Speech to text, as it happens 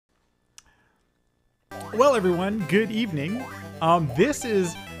Well, everyone, good evening. This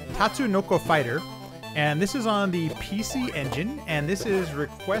is Tatsu no Fighter, and this is on the PC Engine, and this is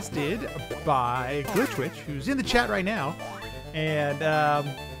requested by Glitchwitch, who's in the chat right now. And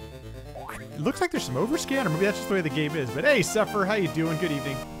it looks like there's some overscan, or maybe that's just the way the game is. But hey, Suffer, how you doing? Good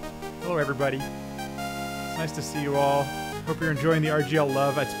evening. Hello, everybody. It's nice to see you all. Hope you're enjoying the RGL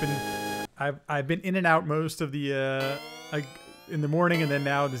love. It's been I've been in and out most of the in the morning and then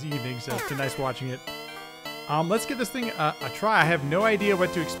now this evening, so it's been nice watching it. Let's give this thing a try. I have no idea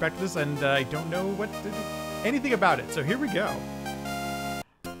what to expect this, and I don't know anything about it. So here we go.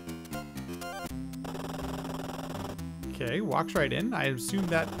 Okay, walks right in. I assume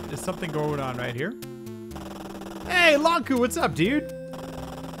that is something going on right here. Hey, Lonku, what's up, dude?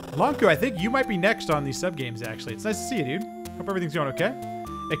 Lonku, I think you might be next on these sub games. Actually, it's nice to see you, dude. Hope everything's going okay.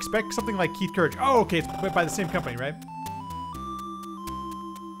 Expect something like Keith Courage. Oh, okay, it's by the same company, right?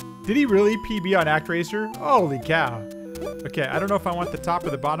 Did he really PB on ActRacer? Holy cow. Okay, I don't know if I want the top or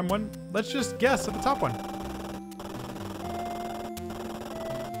the bottom one. Let's just guess at the top one.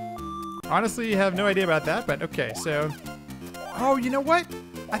 Honestly, I have no idea about that, but okay, so... Oh, you know what?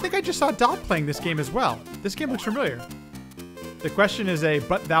 I think I just saw Dot playing this game as well. This game looks familiar. The question is a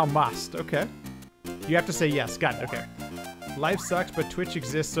but thou must. Okay. You have to say yes. Got it. Okay. Life sucks, but Twitch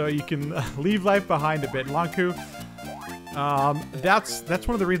exists, so you can leave life behind a bit. Lanku, that's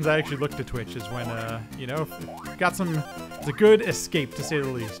one of the reasons I actually looked at Twitch, is when you know, it's a good escape to say the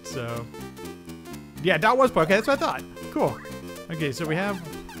least. So yeah, that was okay. That's what I thought. Cool. Okay, so we have,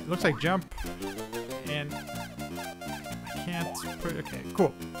 it looks like jump, and I can't put. Okay,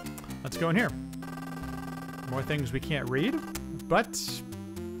 cool. Let's go in here. More things we can't read, but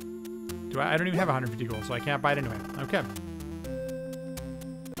I don't even have 150 gold, so I can't buy it anyway. Okay.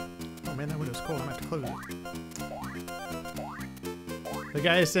 Oh man, that window's cold. I might have to close it. The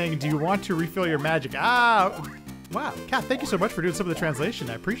guy is saying, do you want to refill your magic? Ah, wow. Kat, thank you so much for doing some of the translation.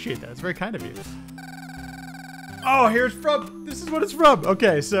 I appreciate that. It's very kind of you. Oh, here's from. This is what it's from.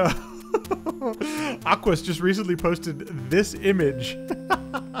 Okay, so Aquas just recently posted this image in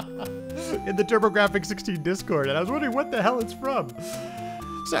the TurboGrafx 16 Discord, and I was wondering what the hell it's from.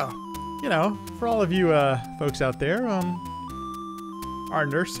 So, you know, for all of you folks out there, our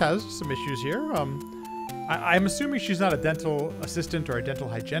nurse has some issues here. I'm assuming she's not a dental assistant or a dental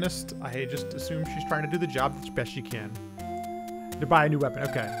hygienist. I just assume she's trying to do the job as best she can. To buy a new weapon,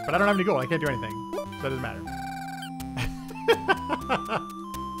 okay. But I don't have any gold, I can't do anything. So that doesn't matter.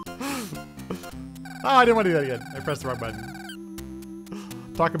 Oh, I didn't want to do that again. I pressed the wrong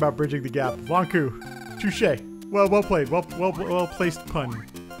button. Talk about bridging the gap. Lanku, touche. Well played. Well placed pun.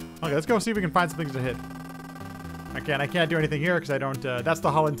 Okay, let's go see if we can find some things to hit. I can't do anything here because I don't. That's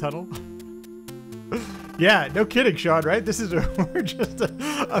the Holland Tunnel. Yeah, no kidding, Sean. Right? This is we're just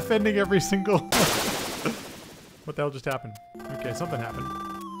offending every single. What the hell just happened? Okay, something happened.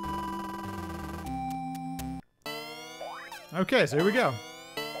 Okay, so here we go.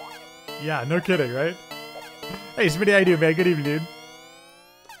 Yeah, no kidding, right? Hey, Smitty, how you doing, man? Good evening, dude.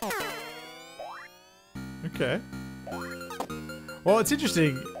 Okay. Well, it's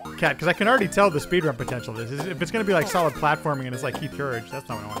interesting, Kat, because I can already tell the speedrun potential of this. If it's going to be like solid platforming and it's like Keith Courage, that's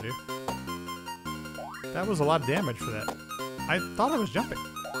not what I want to do. That was a lot of damage for that. I thought I was jumping.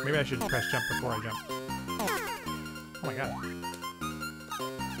 Maybe I should press jump before I jump. Oh my god.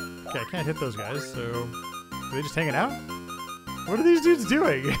 Okay, I can't hit those guys, so... Are they just hanging out? What are these dudes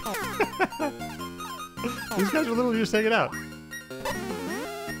doing? These guys are literally just hanging out.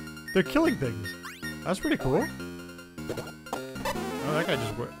 They're killing things. That's pretty cool. Oh, that guy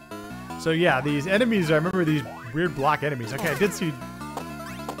just worked. So yeah, these enemies, I remember these weird block enemies. Okay, I did see...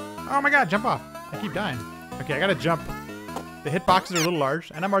 Oh my god, jump off. I keep dying. Okay, I gotta jump. The hitboxes are a little large,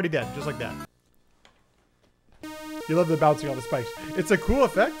 and I'm already dead, just like that. You love the bouncing on the spikes. It's a cool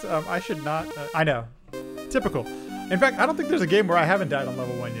effect. I should not... I know. Typical. In fact, I don't think there's a game where I haven't died on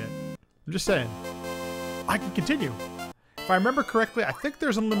level 1 yet. I'm just saying. I can continue. If I remember correctly, I think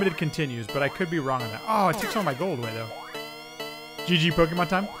there's unlimited continues, but I could be wrong on that. Oh, it takes all my gold away, though. GG Pokemon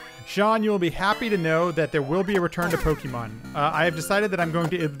time. Sean, you will be happy to know that there will be a return to Pokemon. I have decided that I'm going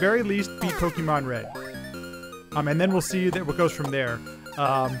to at the very least beat Pokemon Red. And then we'll see what goes from there.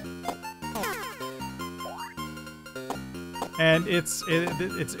 And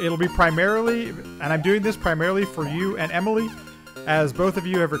it'll be primarily, and I'm doing this primarily for you and Emily, as both of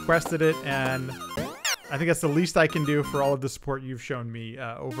you have requested it, and I think that's the least I can do for all of the support you've shown me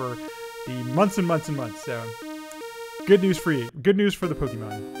over the months and months and months. So, good news for you. Good news for the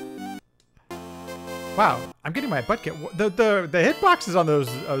Pokemon. Wow, I'm getting my butt kicked. The hitboxes on those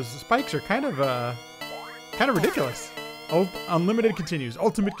spikes are kind of ridiculous. Oh, unlimited continues,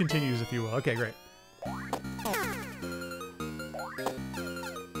 ultimate continues, if you will. Okay, great.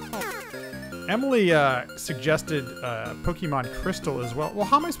 Emily suggested Pokemon Crystal as well. Well,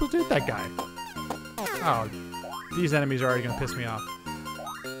 how am I supposed to hit that guy? Oh, these enemies are already gonna piss me off.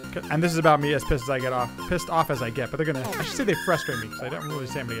 And this is about me as pissed off as I get. But they're gonna. I should say they frustrate me because I don't really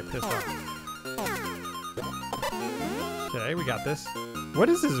say I'm gonna get pissed off. Okay, we got this. What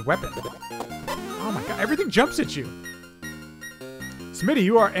is this weapon? Oh my god! Everything jumps at you. Smitty,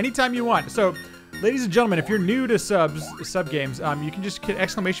 you are anytime you want. So, ladies and gentlemen, if you're new to sub games, you can just hit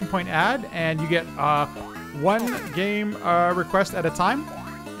 !add and you get one game request at a time,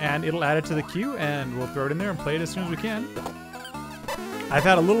 and it'll add it to the queue, and we'll throw it in there and play it as soon as we can. I've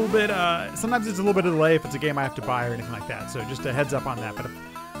had a little bit. Sometimes it's a little bit of delay if it's a game I have to buy or anything like that. So just a heads up on that. But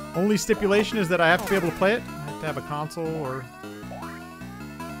only stipulation is that I have to be able to play it. I have to have a console or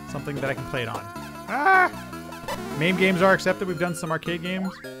something that I can play it on. Ah! MAME games are accepted. We've done some arcade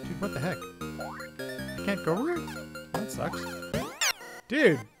games. Dude, what the heck? I can't go over here? That sucks.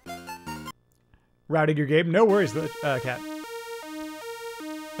 Dude! Routing your game? No worries, cat.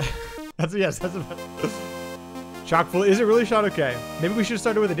 That's a... Chock full. Is it really shot? Okay. Maybe we should have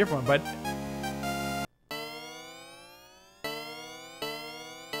started with a different one, but...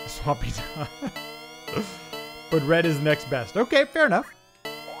 Swampy Tom. But red is next best. Okay, fair enough.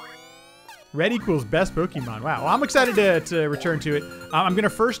 Red equals best Pokemon. Wow. Well, I'm excited to return to it. I'm gonna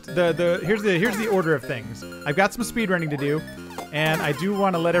first here's the order of things. I've got some speedrunning to do, and I do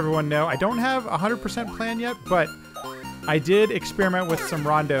want to let everyone know I don't have 100% plan yet, but I did experiment with some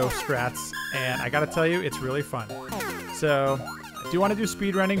Rondo strats, and I gotta tell you, it's really fun. So I do want to do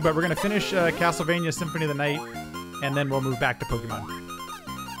speedrunning, but we're gonna finish Castlevania Symphony of the Night, and then we'll move back to Pokemon.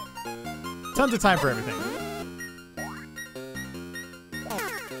 Tons of time for everything.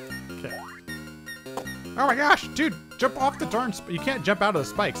 Oh my gosh, dude, jump off the darn you can't jump out of the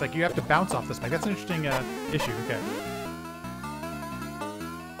spikes. Like, you have to bounce off the spike. That's an interesting issue. Okay.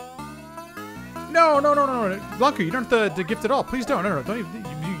 No. Blanco, you don't have to gift at all. Please don't. No. Don't even,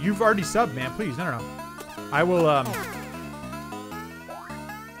 you've already subbed, man. Please, no. I will,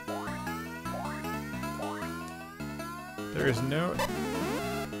 there is no...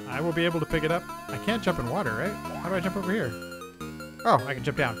 I will be able to pick it up. I can't jump in water, right? How do I jump over here? Oh, I can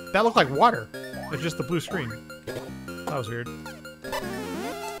jump down. That looked like water. It's just the blue screen. That was weird.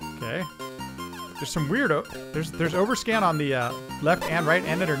 Okay. There's some weirdo. There's overscan on the left and right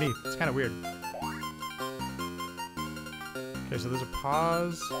and underneath. It's kind of weird. Okay, so there's a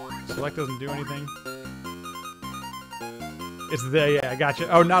pause. Select doesn't do anything. It's the yeah, I gotcha.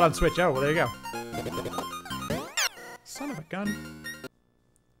 Oh, not on Switch. Oh, well, there you go. Son of a gun.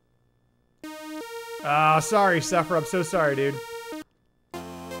 Ah, sorry, Suffer. I'm so sorry, dude.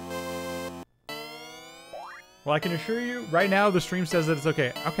 Well, I can assure you, right now, the stream says that it's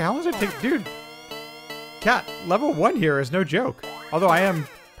okay. Okay, how long does it take? Dude! Cat, level 1 here is no joke. Although I am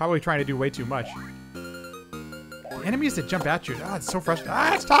probably trying to do way too much. The enemies that jump at you, it's so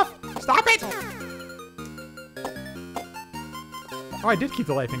frustrating. It's tough! Stop it! Oh, I did keep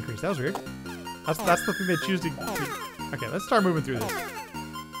the life increase. That was weird. That's the thing they choose to... Okay, let's start moving through this.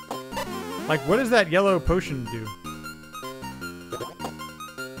 Like, what does that yellow potion do?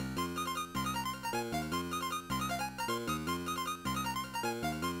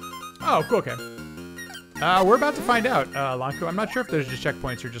 Oh, cool, okay. We're about to find out, Lanko. I'm not sure if there's just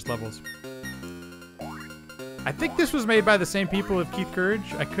checkpoints or just levels. I think this was made by the same people of Keith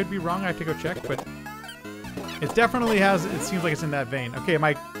Courage. I could be wrong, I have to go check, but it definitely has, it seems like it's in that vein. Okay,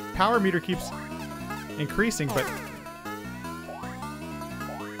 my power meter keeps increasing, but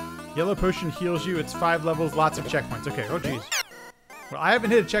yellow potion heals you, it's 5 levels, lots of checkpoints. Okay, oh geez. Well, I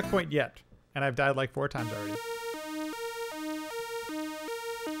haven't hit a checkpoint yet, and I've died like 4 times already.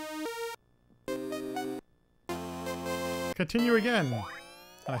 Continue again.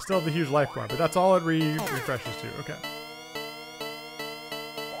 And I still have the huge life bar, but that's all it refreshes to. Okay.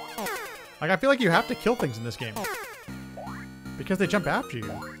 Like, I feel like you have to kill things in this game. Because they jump after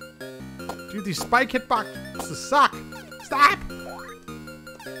you. Dude, these spike hitboxes suck! Stop!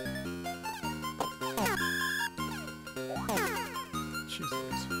 Jesus.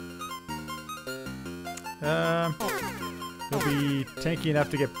 He'll be tanky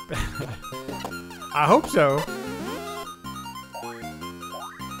enough to get... I hope so.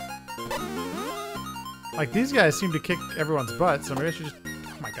 Like, these guys seem to kick everyone's butt, so maybe I should just...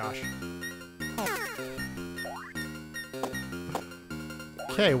 Oh my gosh.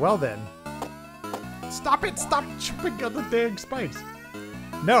 Okay, well then. Stop it! Stop jumping on the dang spikes!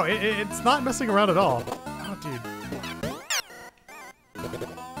 No, it's not messing around at all. Oh, dude.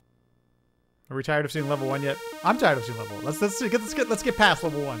 Are we tired of seeing level 1 yet? I'm tired of seeing level 1. Let's get past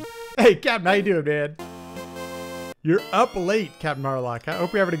level 1. Hey, Captain, how you doing, man? You're up late, Captain Marlock. I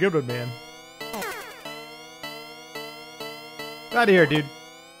hope you're having a good one, man. Out of here, dude.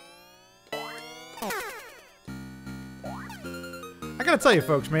 I gotta tell you,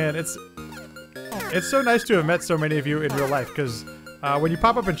 folks, man, it's so nice to have met so many of you in real life, because when you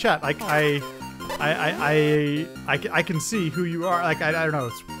pop up in chat, like I can see who you are. Like I don't know,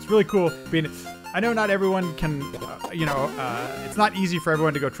 it's really cool being. I know not everyone can, you know, it's not easy for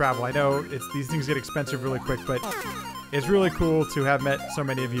everyone to go travel. I know these things get expensive really quick, but it's really cool to have met so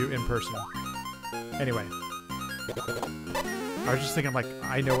many of you in person. Anyway, I was just thinking, like,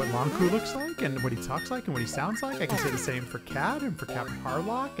 I know what Lonku looks like and what he talks like and what he sounds like. I can say the same for Cat and for Captain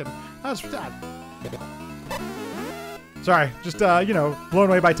Harlock, and that's for that. Sorry, just, you know, blown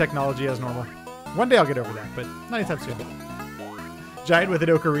away by technology as normal. One day I'll get over that, but not anytime soon. Giant with an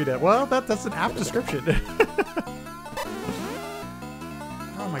ocarina. Well, that's an apt description.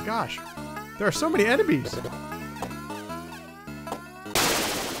 Oh my gosh. There are so many enemies.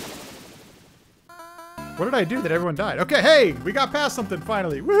 What did I do that everyone died? Okay, hey, we got past something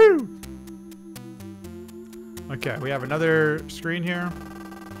finally. Woohoo! Okay, we have another screen here.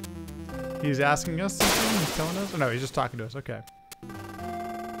 He's asking us something? He's telling us? Oh, no, he's just talking to us. Okay.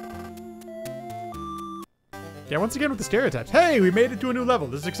 Yeah, once again with the stereotypes. Hey, we made it to a new level.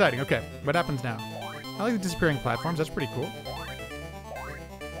 This is exciting. Okay, what happens now? I like the disappearing platforms. That's pretty cool.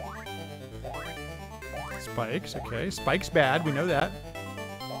 Spikes. Okay, spikes bad. We know that.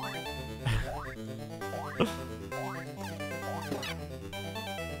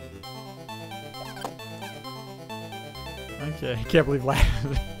 Okay, I can't believe that.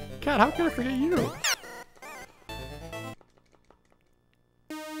 God, how can I forget you?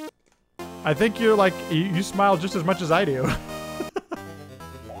 I think you're like, you smile just as much as I do.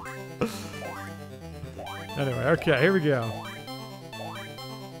 Anyway, okay, here we go.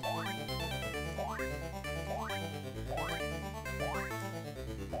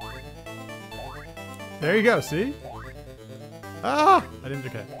 There you go, see? Ah! I didn't,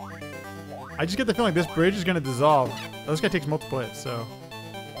 okay. I just get the feeling this bridge is gonna dissolve. Oh, this guy takes multiple hits, so.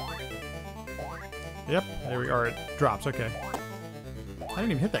 Yep, there we are. It drops, okay. I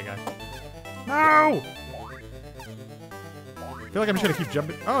didn't even hit that guy. No! I feel like I'm just gonna keep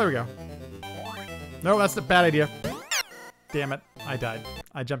jumping. Oh, there we go. No, that's a bad idea. Damn it. I died.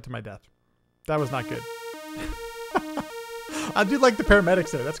 I jumped to my death. That was not good. I do like the paramedics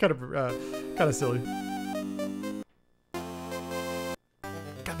there. That's kind of silly.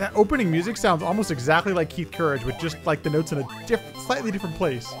 God, that opening music sounds almost exactly like Keith Courage, with just like the notes in a slightly different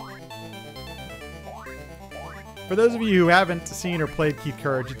place. For those of you who haven't seen or played Keith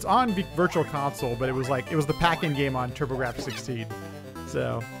Courage, it's on Virtual Console, but it was the pack-in game on TurboGrafx 16.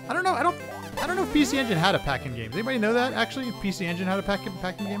 So I don't know. I don't know if PC Engine had a pack-in game. Does anybody know that actually? If PC Engine had a pack-in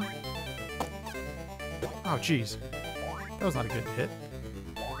game? Oh, jeez, that was not a good hit.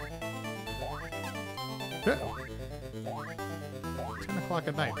 10 o'clock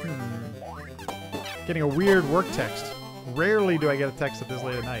at night. Getting a weird work text. Rarely do I get a text at this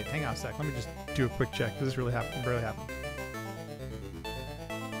late at night. Hang on a sec. Let me just do a quick check. Does this really happen? Barely happened.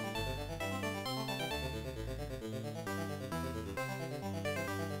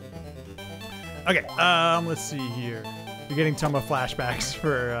 Okay. Let's see here. You're getting Toma flashbacks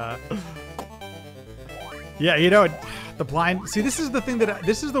for. Yeah, you know, the blind. See, this is the thing that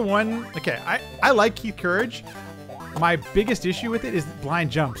this is the one. Okay, I like Keith Courage. My biggest issue with it is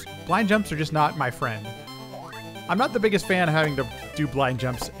blind jumps. Blind jumps are just not my friend. I'm not the biggest fan of having to do blind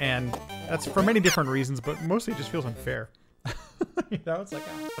jumps, and that's for many different reasons, but mostly it just feels unfair. You know, it's like...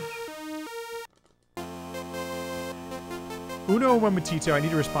 Uno momentito, I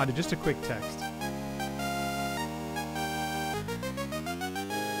need to respond to just a quick text.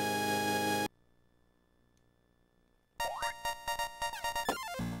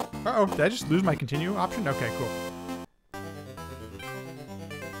 Uh-oh, did I just lose my continue option? Okay, cool.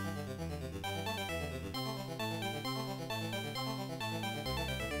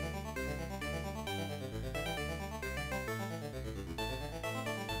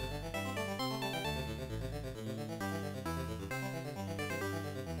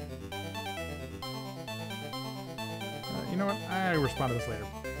 You know what? I respond to this later.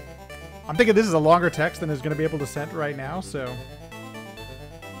 I'm thinking this is a longer text than is going to be able to send right now, so...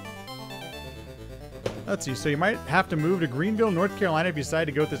 Let's see. So you might have to move to Greenville, North Carolina if you decide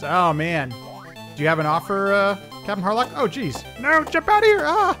to go with this. Oh, man. Do you have an offer, Captain Harlock? Oh, jeez. No, jump out of here.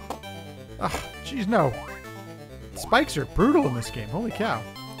 Ah! Ah, jeez, no. Spikes are brutal in this game. Holy cow.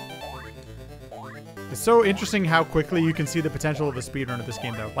 It's so interesting how quickly you can see the potential of a speedrun of this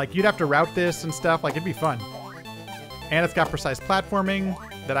game, though. Like, you'd have to route this and stuff. Like, it'd be fun. And it's got precise platforming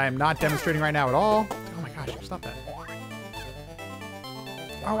that I am not demonstrating right now at all. Oh my gosh, stop that.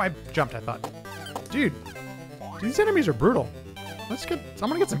 Oh, I jumped, I thought. Dude, these enemies are brutal. Let's get... I'm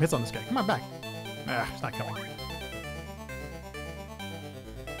gonna get some hits on this guy. Come on back. Ah, it's not coming.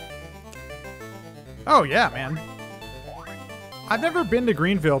 Oh, yeah, man. I've never been to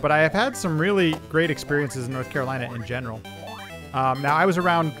Greenville, but I have had some really great experiences in North Carolina in general. Now, I was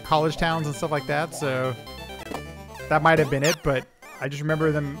around college towns and stuff like that, so that might have been it, but I just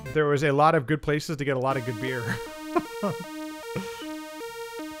remember there was a lot of good places to get a lot of good beer.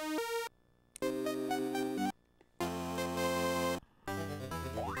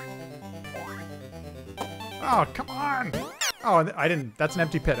 Oh, come on! Oh, I didn't... That's an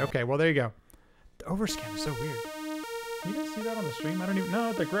empty pit. Okay, well, there you go. The overscan is so weird. Can you guys see that on the stream? I don't even...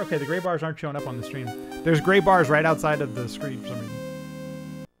 No, the gray bars aren't showing up on the stream. There's gray bars right outside of the screen for some reason.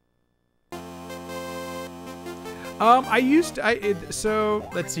 So,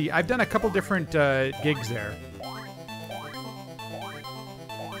 let's see. I've done a couple different gigs there.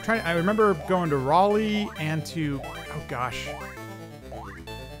 I remember going to Raleigh and to... Oh, gosh.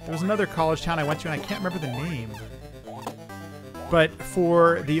 There was another college town I went to, and I can't remember the name. But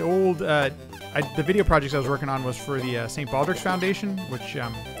for the old... the video projects I was working on was for the St. Baldrick's Foundation, which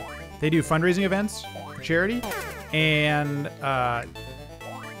they do fundraising events for charity. And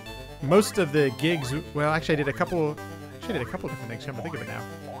most of the gigs... Well, actually, I did a couple different things. Come to think of it now.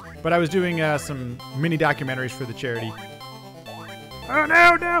 But I was doing some mini documentaries for the charity. Oh,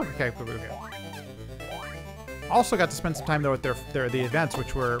 no! Okay, here we go. Also got to spend some time, though, at the events,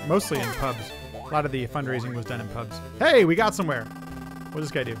 which were mostly in pubs. A lot of the fundraising was done in pubs. Hey, we got somewhere. What does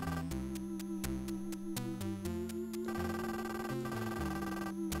this guy do?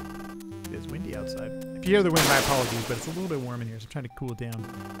 It is windy outside. If you hear the wind, my apologies, but it's a little bit warm in here, so I'm trying to cool it down.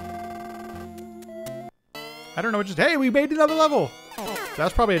 I don't know what just... Hey, we made another level! That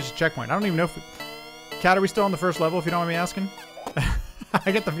was probably just a checkpoint. I don't even know if... Cat, are we still on the first level, if you don't mind me asking?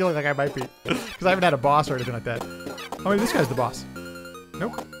 I get the feeling like I might be. Because I haven't had a boss or anything like that. Oh, maybe this guy's the boss.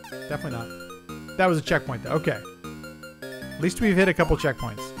 Nope. Definitely not. That was a checkpoint, though. Okay. At least we've hit a couple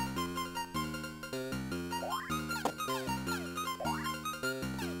checkpoints.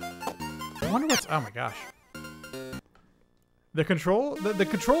 I wonder what's... Oh, my gosh. The control... The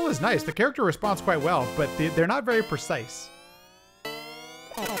control is nice. The character responds quite well, but they're not very precise.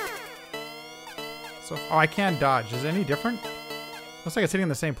 So... Oh, I can dodge. Is it any different? Looks like it's hitting in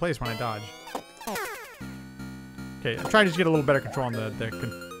the same place when I dodge. Okay, I'm trying to just get a little better control on the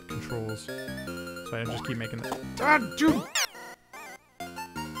controls. So I don't just keep making the... Ah, dude!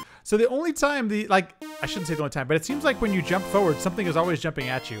 So the only time I shouldn't say the only time, but it seems like when you jump forward, something is always jumping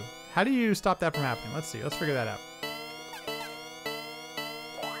at you. How do you stop that from happening? Let's see. Let's figure that out.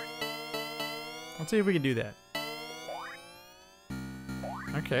 Let's see if we can do that.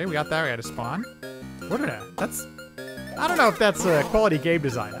 Okay, we got that. We had a spawn. What did I... That's... I don't know if that's quality game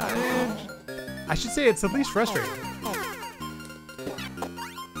design. I should say it's at least frustrating.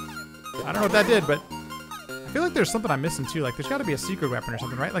 I don't know what that did, but I feel like there's something I'm missing too. Like there's got to be a secret weapon or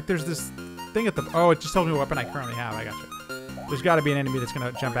something, right? Like there's this thing at the... Oh, it just tells me what weapon I currently have. I gotcha. There's got to be an enemy that's going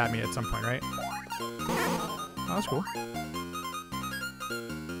to jump at me at some point, right? Oh, that's cool.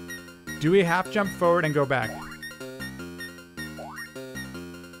 Do we half jump forward and go back?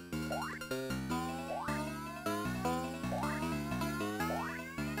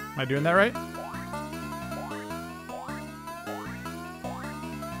 Am I doing that right?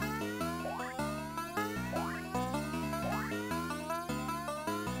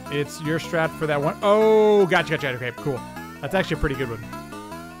 It's your strat for that one. Oh, gotcha. Okay, cool. That's actually a pretty good one.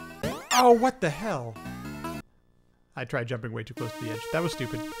 Oh, what the hell? I tried jumping way too close to the edge. That was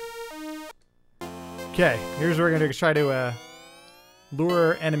stupid. Okay, here's what we're going to try to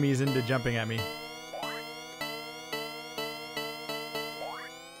lure enemies into jumping at me.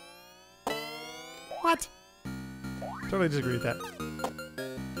 What? Totally disagree with that.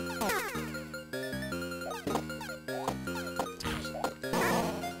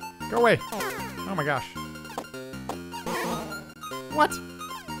 Go away. Oh my gosh. What?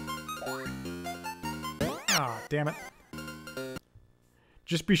 Ah, oh, damn it.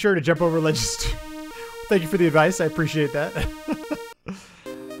 Just be sure to jump over ledges. Thank you for the advice. I appreciate that.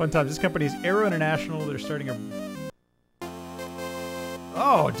 Fun times. This company is Aero International. They're starting a...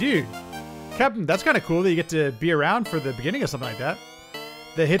 Oh, dude. Captain, that's kind of cool that you get to be around for the beginning of something like that.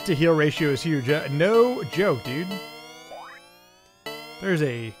 The hit-to-heal ratio is huge. No joke, dude. There's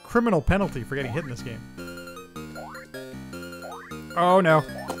a criminal penalty for getting hit in this game. Oh, no.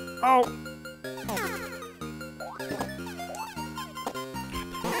 Oh!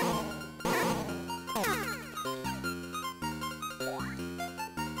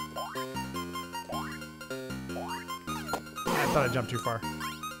 I thought I jumped too far.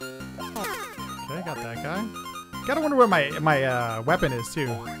 Okay, got that guy. Gotta wonder what my weapon is too.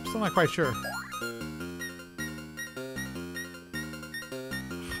 Still not quite sure.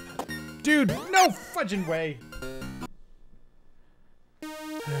 Dude, no fudging way.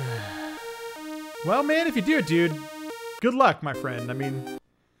 Well, man, if you do it, dude, good luck, my friend. I mean,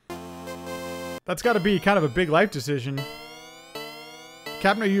 that's got to be kind of a big life decision.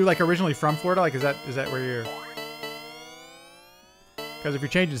 Captain, are you like originally from Florida? Like, is that where you're? Because if you're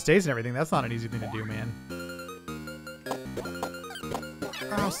changing states and everything, that's not an easy thing to do, man.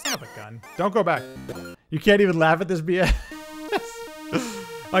 Oh, son of a gun! Don't go back. You can't even laugh at this BS.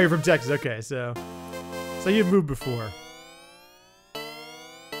 Oh, you're from Texas. Okay, so you've moved before.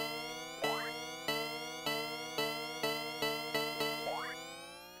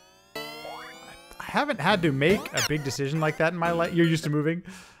 I haven't had to make a big decision like that in my life. You're used to moving.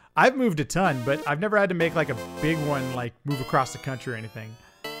 I've moved a ton, but I've never had to make like a big one, like move across the country or anything.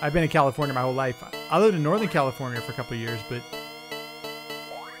 I've been in California my whole life. I lived in Northern California for a couple of years, but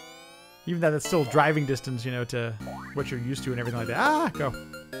even that's still driving distance, you know, to what you're used to and everything like that. Ah, go.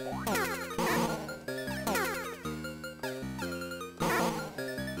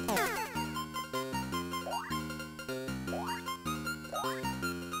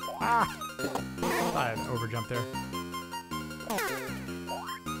 Ah! I had to overjump there.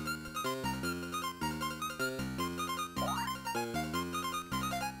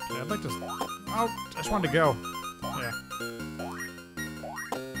 Okay, I'd like to... Oh, I just wanted to go. Yeah.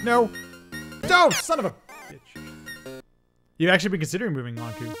 No! No! Son of a bitch. You've actually been considering moving,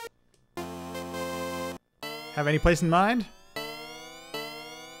 Lanku. Have any place in mind? The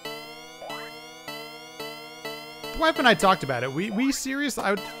wife and I talked about it. We seriously...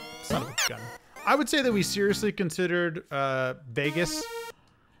 Son of a gun. I would say that we seriously considered Vegas,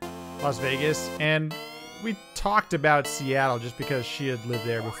 Las Vegas, and we talked about Seattle just because she had lived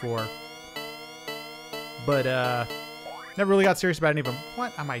there before. But never really got serious about any of them.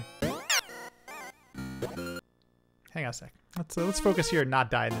 What am I? Hang on a sec. Let's focus here and not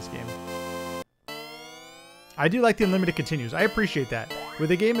die in this game. I do like the unlimited continues. I appreciate that.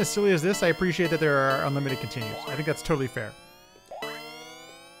 With a game as silly as this, I appreciate that there are unlimited continues. I think that's totally fair.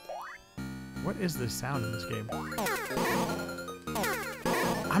 What is this sound in this game?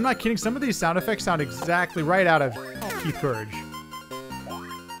 I'm not kidding. Some of these sound effects sound exactly right out of Keith Courage.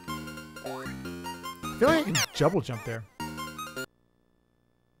 I feel like I can double jump there.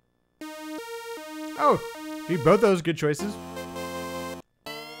 Oh, dude, both those good choices.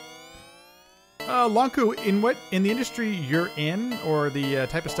 Lanku, in the industry you're in, or the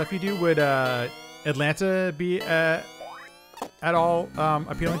type of stuff you do, would Atlanta be at all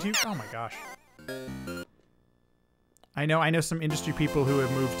appealing to you? Oh my gosh. I know some industry people who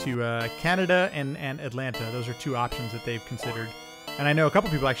have moved to Canada and Atlanta. Those are two options that they've considered. And I know a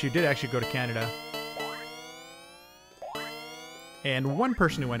couple people did actually go to Canada. And one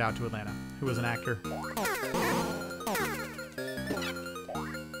person who went out to Atlanta, who was an actor.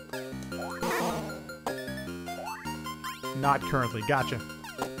 Not currently. Gotcha.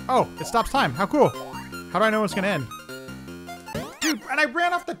 Oh, it stops time. How cool. How do I know when it's going to end? Dude, and I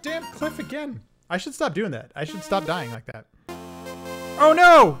ran off the damn cliff again. I should stop doing that. I should stop dying like that. Oh,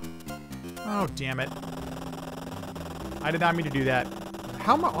 no! Oh, damn it. I did not mean to do that.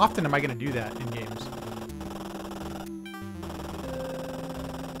 How often am I going to do that in games?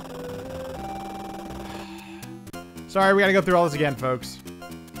 Sorry, we got to go through all this again, folks.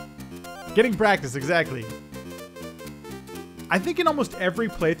 Getting practice, exactly. I think in almost every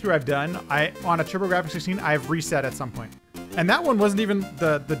playthrough I've done, on a TurboGrafx-16, I've reset at some point. And that one wasn't even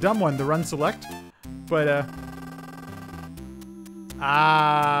the dumb one, the run select. But,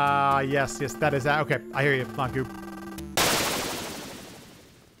 yes, that is that. Okay, I hear you, Lanku.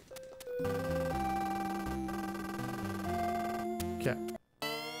 Okay.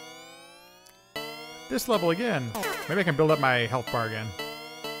 This level again. Maybe I can build up my health bar again.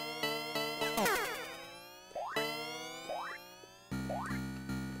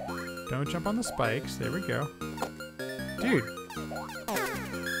 Don't jump on the spikes. There we go. Dude.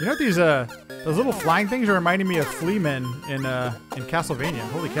 You know what those little flying things are reminding me of flea men in Castlevania.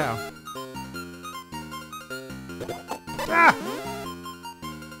 Holy cow. Ah!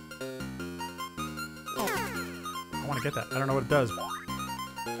 I want to get that. I don't know what it does.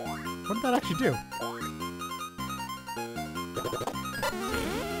 What did that actually do?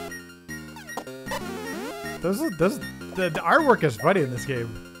 The artwork is funny in this game.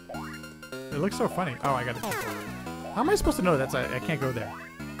 It looks so funny. Oh, I got it. How am I supposed to know that's I can't go there?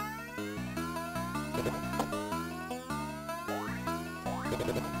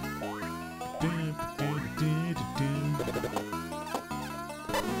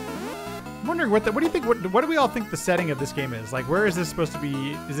 I'm wondering what do you think? What do we all think the setting of this game is? Like, where is this supposed to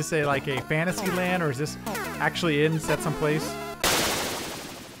be? Is this like a fantasy land, or is this actually set someplace?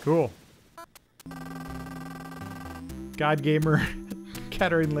 Cool. God Gamer,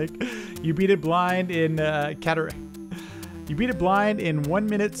 Catering Lake. You beat it blind in You beat it blind in 1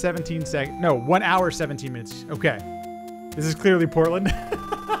 minute 17 seconds. No, 1 hour 17 minutes. Okay, this is clearly Portland.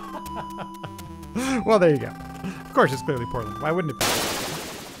 Well, there you go. Of course, it's clearly Portland. Why wouldn't it be?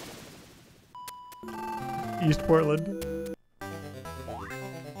 East Portland.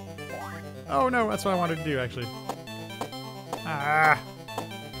 Oh no, that's what I wanted to do actually. Ah.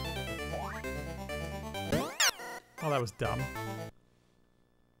 Oh, that was dumb.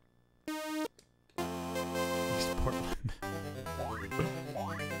 East Portland.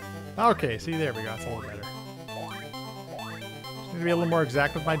 Okay, see, there we go. It's a little better. Just need to be a little more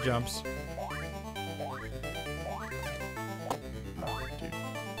exact with my jumps.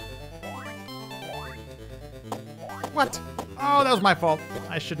 What? Oh, that was my fault.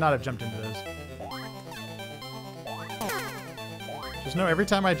 I should not have jumped into those. Just know every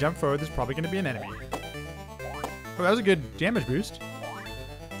time I jump forward, there's probably going to be an enemy. Oh, that was a good damage boost.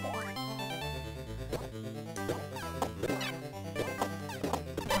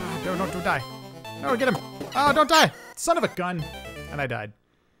 Oh, don't die. No, get him. Oh, don't die. Son of a gun. And I died.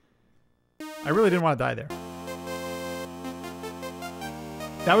 I really didn't want to die there.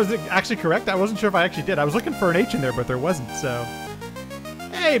 That was actually correct. I wasn't sure if I actually did. I was looking for an H in there, but there wasn't, so.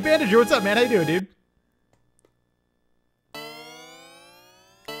 Hey, Bandager, what's up, man? How you doing, dude?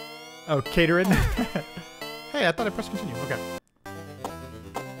 Oh, catering. Hey, I thought I pressed continue. Okay.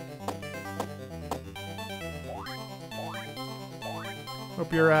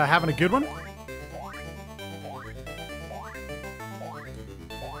 Hope you're having a good one.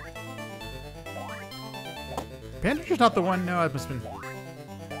 Bandager's not the one. No, I must have been.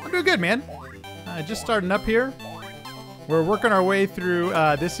 I'm doing good, man. Just starting up here. We're working our way through.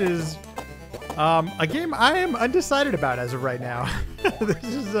 This is a game I am undecided about as of right now. This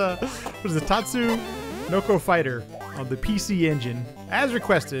is what is the Tatsu Noko Fighter on the PC Engine, as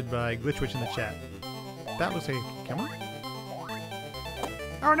requested by Glitchwitch in the chat. That looks like a camera.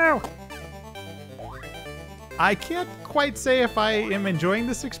 Oh no! I can't quite say if I am enjoying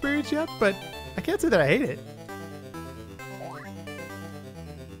this experience yet, but I can't say that I hate it.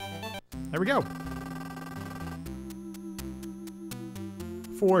 There we go.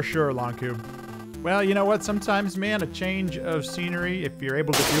 For sure, Longcube. Well, you know what? Sometimes, man, a change of scenery, if you're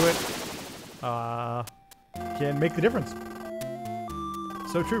able to do it, can make the difference.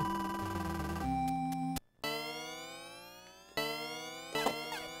 So true.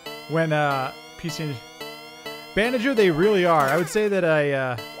 When PC Bandager, they really are. I would say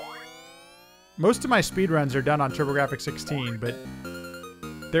that most of my speedruns are done on TurboGrafx 16, but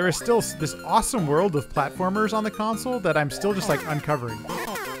there is still this awesome world of platformers on the console that I'm still just like uncovering.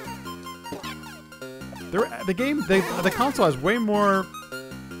 The console has way more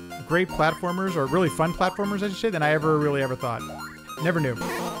great platformers, or really fun platformers, I should say, than I ever thought. Never knew.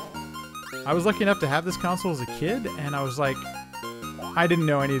 I was lucky enough to have this console as a kid, and I was like, I didn't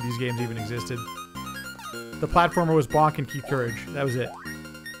know any of these games even existed. The platformer was Bonk and Keep Courage. That was it.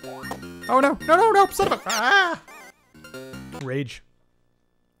 Oh no, no, no, no, son of a... Ah! Rage.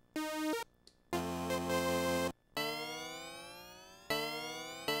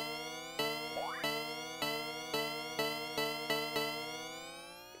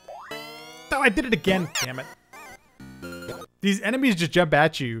 I did it again, damn it. These enemies just jump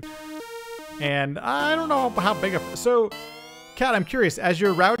at you. And I don't know how big of... So, Kat, I'm curious, as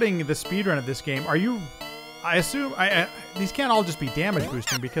you're routing the speedrun of this game, are you... I assume... these can't all just be damage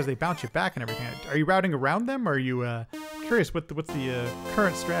boosting because they bounce you back and everything. Are you routing around them, or are you... curious what's the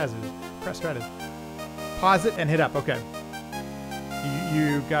current strat is? Press strat is. Pause it and hit up, okay.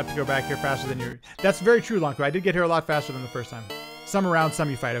 You got to go back here faster than you... That's very true, Lonko. I did get here a lot faster than the first time. Some around,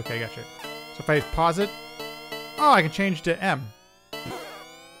 some you fight. Okay, gotcha. So if I pause it... Oh, I can change to M.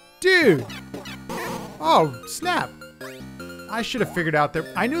 Dude! Oh, snap! I should have figured out that...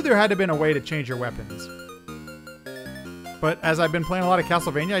 I knew there had to have been a way to change your weapons. But as I've been playing a lot of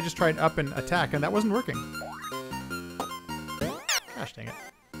Castlevania, I just tried up and attack, and that wasn't working. Gosh dang it.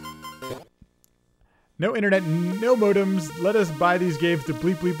 No internet, no modems. Let us buy these games to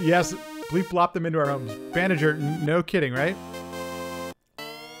bleep bleep... Yes, bleep blop them into our homes. Bandager, no kidding, right?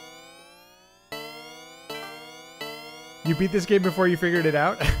 You beat this game before you figured it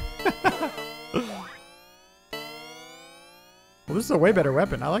out? Well, this is a way better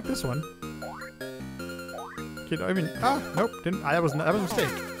weapon. I like this one. I mean, nope, didn't. That was a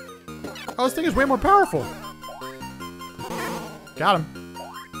mistake. Oh, this thing is way more powerful. Got him.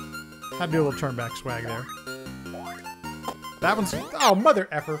 Had to do a little turn back swag there. That one's... Oh, mother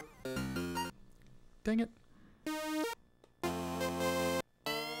effer. Dang it.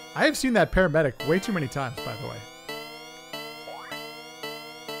 I have seen that paramedic way too many times, by the way.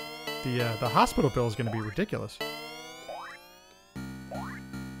 The hospital bill is going to be ridiculous.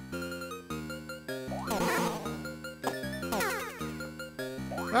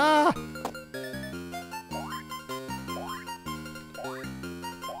 Ah!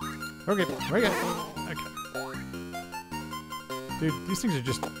 Okay, okay. Okay. Dude, these things are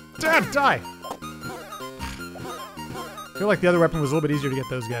just... Damn, die! I feel like the other weapon was a little bit easier to get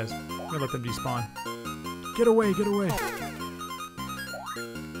those guys. I'm gonna let them despawn. Get away, get away.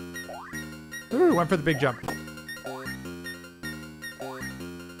 Ooh, went for the big jump.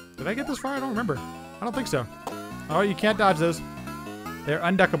 Did I get this far? I don't remember. I don't think so. Oh, you can't dodge those. They're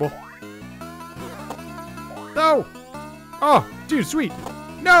unduckable. No! Oh, dude, sweet.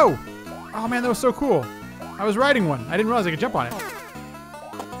 No! Oh man, that was so cool. I was riding one. I didn't realize I could jump on it.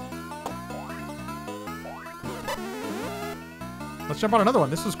 Let's jump on another one.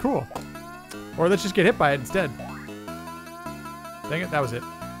 This was cool. Or let's just get hit by it instead. Dang it, that was it.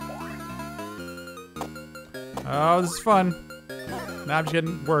 Oh, this is fun. Now I'm just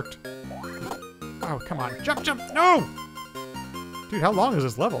getting worked. Oh, come on. Jump, jump. No! Dude, how long is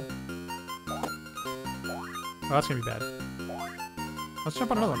this level? Oh, that's gonna be bad. Let's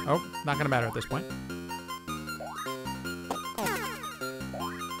jump on another one. Oh, not gonna matter at this point.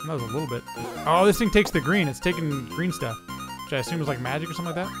 That was a little bit. Oh, this thing takes the green. It's taking green stuff. Which I assume is like magic or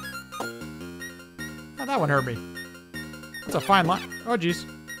something like that. Oh, that one hurt me. That's a fine line. Oh, jeez.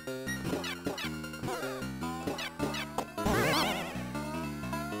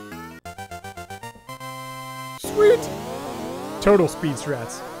 Sweet! Total speed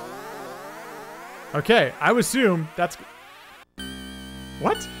strats. Okay, I would assume that's...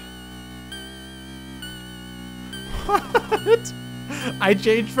 What? What? I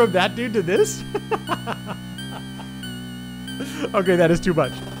changed from that dude to this? Okay, that is too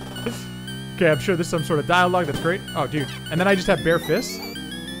much. Okay, I'm sure there's some sort of dialogue. That's great. Oh, dude. And then I just have bare fists?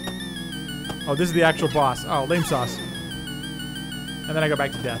 Oh, this is the actual boss. Oh, lame sauce. And then I go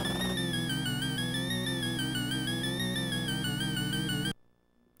back to death.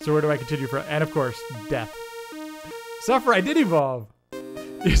 So where do I continue from? And of course, death. Suffer, I did evolve.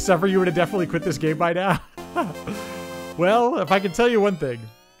 Suffer, you would have definitely quit this game by now. Well, if I can tell you one thing.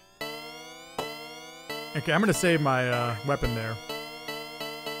 Okay, I'm going to save my weapon there.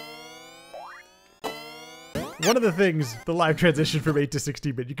 One of the things, the live transition from 8 to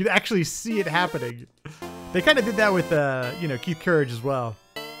 16-bit, you could actually see it happening. They kind of did that with, you know, Keith Courage as well.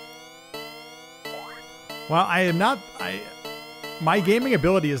 Well, I am not... My gaming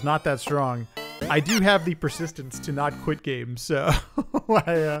ability is not that strong. I do have the persistence to not quit games, so...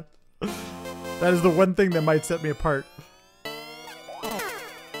 that is the one thing that might set me apart.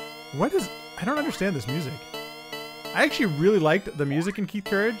 What is... I don't understand this music. I actually really liked the music in Keith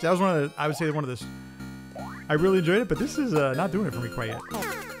Courage. That was one of the... I would say one of the... I really enjoyed it, but this is not doing it for me quite yet.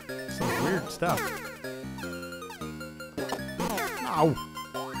 Some weird stuff. Ow!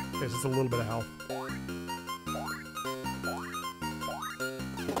 There's just a little bit of health.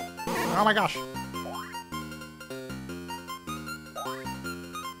 Oh my gosh!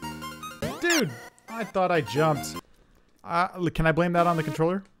 Dude! I thought I jumped. Can I blame that on the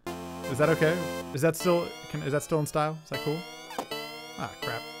controller? Is that okay? Is that still in style? Is that cool? Ah,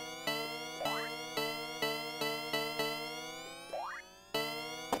 crap.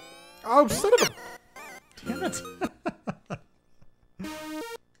 Oh, son of a... Damn it.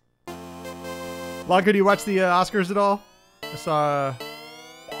 Longo, do you watch the Oscars at all? I saw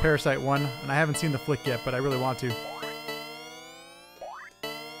Parasite 1, and I haven't seen the flick yet, but I really want to.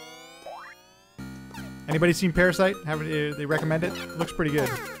 Anybody seen Parasite? They recommend it? It looks pretty good.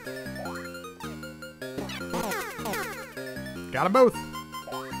 Got them both.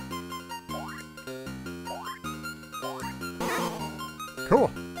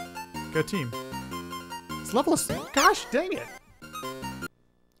 Cool. Good team. It's level... Gosh, dang it.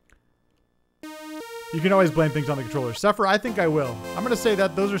 You can always blame things on the controller. Suffer, I think I will. I'm going to say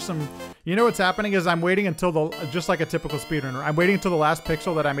that those are some... You know what's happening is I'm waiting until the... Just like a typical speedrunner. I'm waiting until the last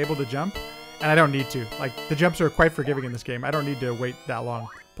pixel that I'm able to jump. And I don't need to. Like, the jumps are quite forgiving in this game. I don't need to wait that long.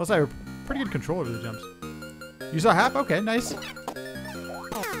 Plus, I have pretty good control over the jumps. You saw half? Okay, nice.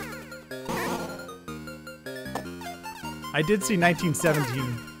 I did see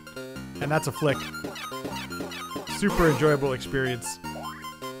 1917. And that's a flick. Super enjoyable experience.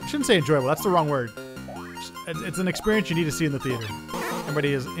 I shouldn't say enjoyable. That's the wrong word. It's an experience you need to see in the theater.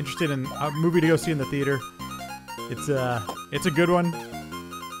 Everybody is interested in a movie to go see in the theater. It's a good one.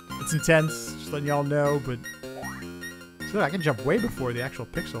 It's intense, just letting y'all know, but so I can jump way before the actual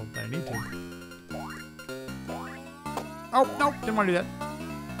pixel that I need to. Oh, no, didn't want to do that.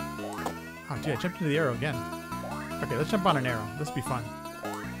 Oh, dude, I jumped into the arrow again. Okay, let's jump on an arrow. This will be fun.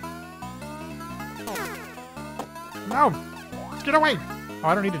 No! Get away! Oh,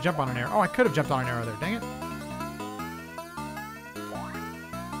 I don't need to jump on an arrow. Oh, I could have jumped on an arrow there. Dang it.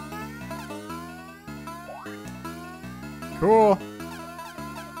 Cool.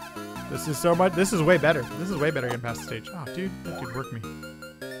 This is so much. This is way better. This is way better getting past the stage. Oh, dude. That dude worked me.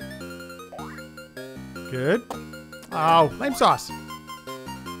 Good. Oh, lame sauce.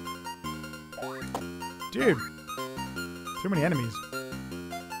 Dude. Too many enemies.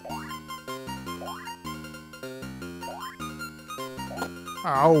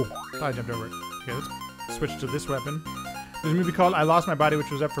 Oh, thought I jumped over it. Okay, let's switch to this weapon. There's a movie called I Lost My Body,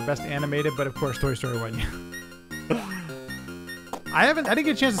 which was up for Best Animated, but of course Toy Story won. I didn't get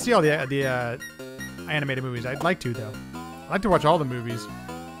a chance to see all the animated movies. I'd like to, though. I'd like to watch all the movies.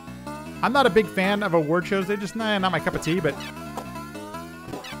 I'm not a big fan of award shows. They're just not my cup of tea, but...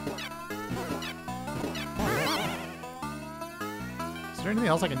 Is there anything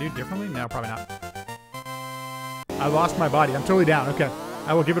else I can do differently? No, probably not. I Lost My Body. I'm totally down. Okay.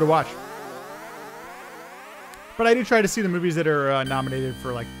 I will give it a watch. But I do try to see the movies that are nominated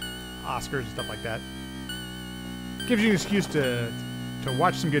for, like, Oscars and stuff like that. Gives you an excuse to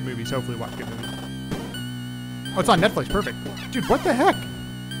watch some good movies. Hopefully watch good movies. Oh, it's on Netflix. Perfect. Dude, what the heck?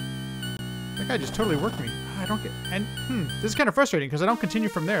 That guy just totally worked me. I don't get... And, this is kind of frustrating because I don't continue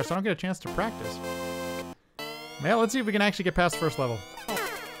from there, so I don't get a chance to practice. Well, let's see if we can actually get past the first level.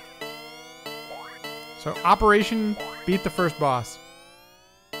 So, Operation Beat the First Boss.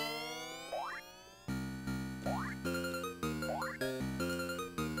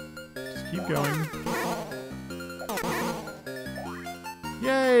 Just keep going.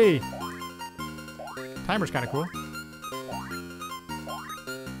 Yay! Timer's kind of cool.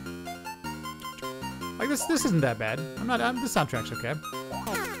 Like this isn't that bad. The soundtrack's okay.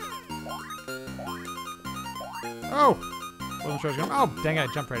 Oh! Wasn't sure I was going. Oh, dang it!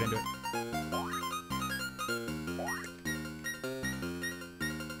 I jumped right into it.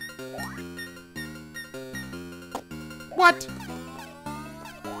 What?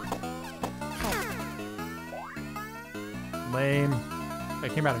 Lame. That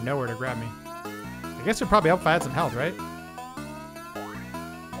came out of nowhere to grab me. I guess it'd probably help if I had some health, right?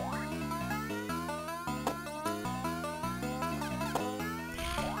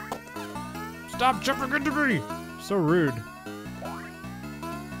 Stop jumping into me! So rude.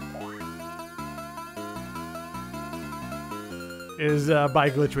 Is by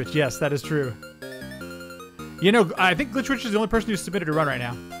Glitchwitch. Yes, that is true. You know, I think Glitchwitch is the only person who's submitted a run right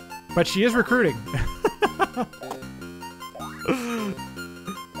now. But she is recruiting.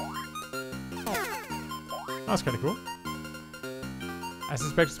 That's kind of cool. I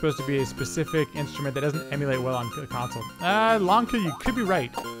suspect it's supposed to be a specific instrument that doesn't emulate well on the console. Long kill, you could be right.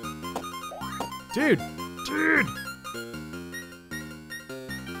 Dude! Dude!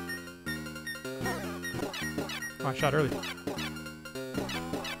 Oh, I shot early.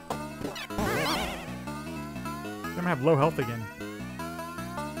 I'm gonna have low health again.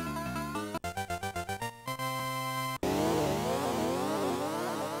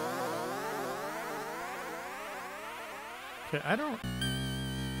 Okay,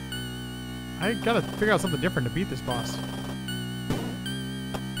 I gotta figure out something different to beat this boss.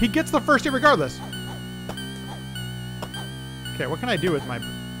 He gets the first hit regardless. Okay, what can I do with my...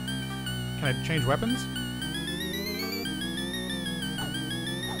 Can I change weapons?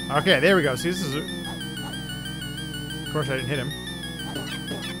 Okay, there we go. See, this is... Of course, I didn't hit him.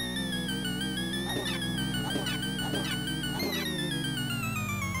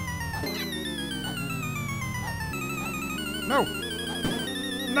 No!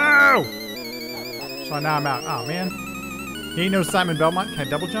 No! So now I'm out. Oh, man. He ain't no Simon Belmont. Can I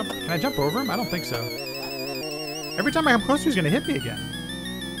double jump? Can I jump over him? I don't think so. Every time I come close, he's going to hit me again.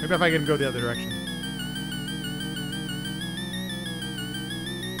 Maybe if I get him go the other direction.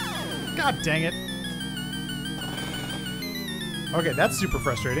 God dang it. Okay, that's super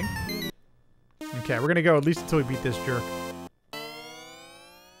frustrating. Okay, we're going to go at least until we beat this jerk.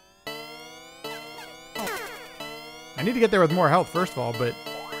 I need to get there with more health, first of all, but...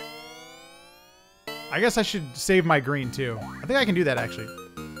 I guess I should save my green, too. I think I can do that, actually.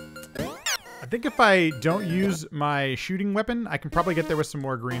 I think if I don't use my shooting weapon, I can probably get there with some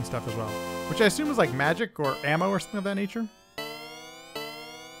more green stuff as well. Which I assume is like magic or ammo or something of that nature.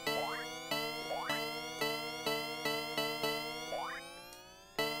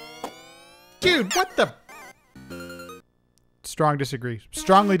 Dude, what the... Strong disagree.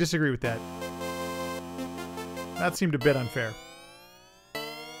 Strongly disagree with that. That seemed a bit unfair.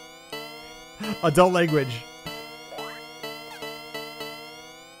 Adult language.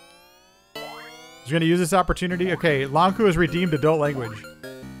 He's going to use this opportunity. Okay, Lanku has redeemed adult language. You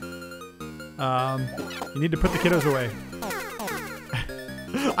need to put the kiddos away.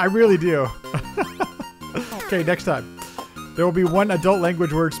 I really do. Okay, next time. There will be one adult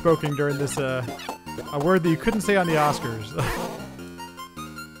language word spoken during this, a word that you couldn't say on the Oscars.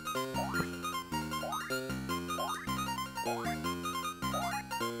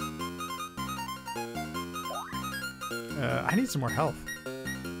 I need some more health.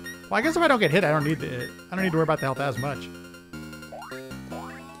 Well, I guess if I don't get hit, I don't need to worry about the health as much.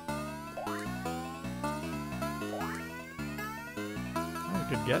 Oh,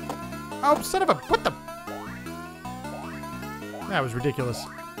 good get. Oh, son of a... What the... That was ridiculous.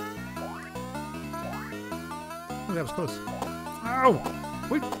 Oh, that was close. Ow!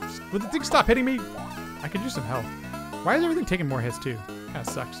 Wait, would the thing stop hitting me? I could use some help. Why is everything taking more hits, too? Kinda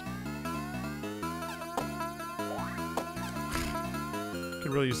sucks.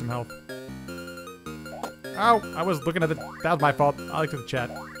 Could really use some help. Ow! I was looking at the... That was my fault. I looked at the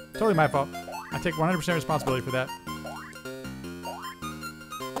chat. Totally my fault. I take 100% responsibility for that.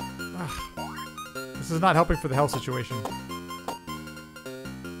 Ugh. This is not helping for the health situation.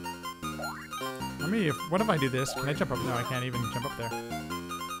 What if I do this? Can I jump up? No, I can't even jump up there.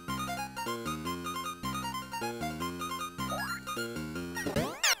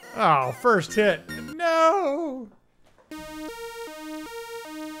 Oh, first hit. No!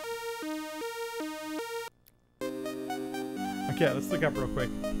 Okay, let's look up real quick.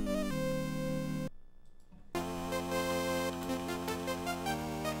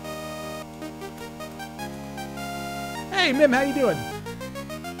 Hey, Mim, how you doing?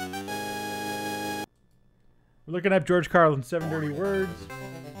 We're looking up George Carlin's 7 Dirty Words.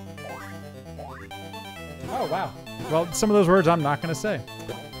 Oh, wow. Well, some of those words I'm not going to say.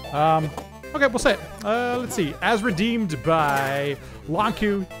 Okay, we'll say it. Let's see. As redeemed by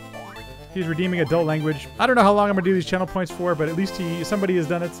Lanku. He's redeeming adult language. I don't know how long I'm going to do these channel points for, but at least somebody has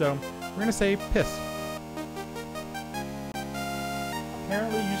done it, so we're going to say piss.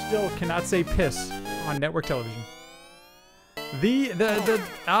 Apparently, you still cannot say piss on network television.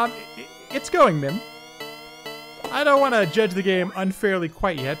 It's going, Mim. I don't want to judge the game unfairly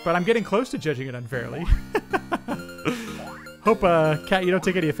quite yet, but I'm getting close to judging it unfairly. Hope, Kat, you don't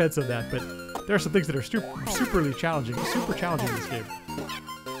take any offense of that, but there are some things that are super challenging in this game.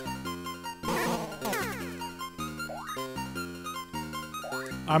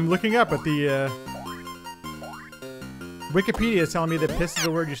 I'm looking up at the, Wikipedia is telling me that piss is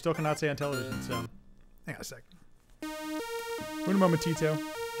a word you still cannot say on television, so hang on a sec. Un momentito.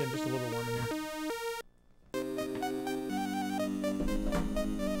 Again, just a little warm in here.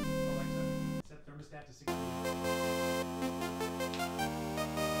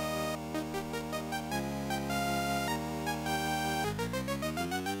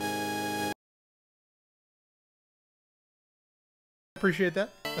 Appreciate that.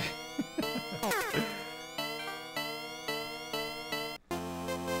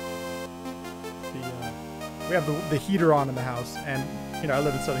 We have the heater on in the house, and you know I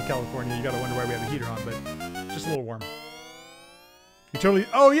live in Southern California. You gotta wonder why we have a heater on, but just a little warm. You totally.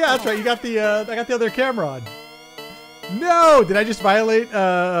 Oh yeah, that's right. You got the. I got the other camera on. No, did I just violate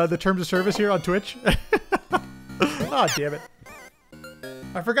the terms of service here on Twitch? Oh damn it!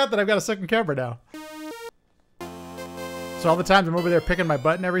 I forgot that I've got a second camera now. So all the times I'm over there picking my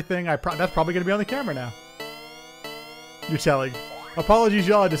butt and everything, that's probably going to be on the camera now. You're telling. Apologies,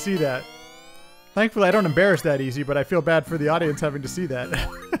 y'all, had to see that. Thankfully, I don't embarrass that easy, but I feel bad for the audience having to see that.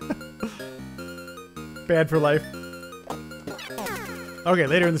 Bad for life. Okay,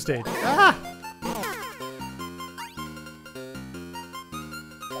 later in the stage. Ah!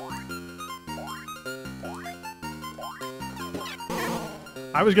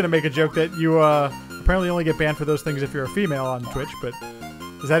 I was going to make a joke that you, apparently only get banned for those things if you're a female on Twitch, but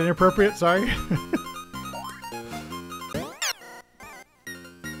is that inappropriate? Sorry.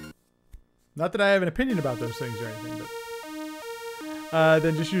 Not that I have an opinion about those things or anything, but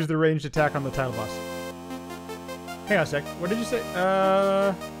then just use the ranged attack on the title boss. Hang on a sec. What did you say?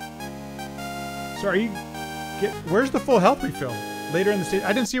 Sorry. Where's the full health refill? Later in the stage.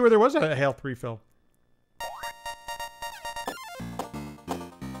 I didn't see where there was a health refill.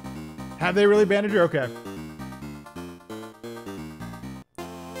 Have they really banned you? Okay.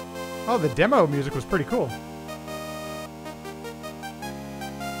 Oh, the demo music was pretty cool.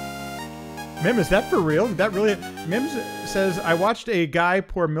 Mim, is that for real? Did that really... Mim's says, I watched a guy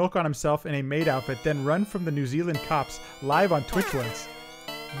pour milk on himself in a maid outfit, then run from the New Zealand cops live on Twitch once.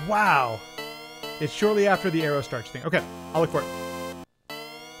 Wow. It's shortly after the arrow starts thing. Okay, I'll look for it.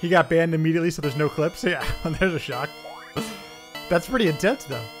 He got banned immediately, so there's no clips. Yeah, there's a shock. That's pretty intense,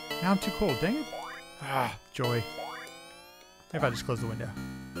 though. Now I'm too cold. Dang it. Ah, joy. Maybe I just close the window.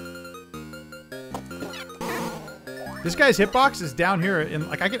 This guy's hitbox is down here in,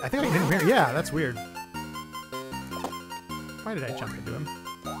 like, I think I can hit him here. Yeah, that's weird. Why did I jump into him?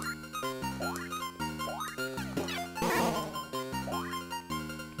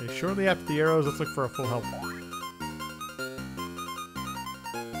 Okay, shortly after the arrows, let's look for a full health.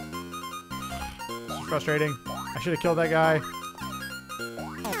 This is frustrating. I should have killed that guy.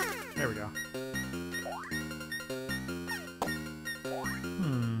 There we go.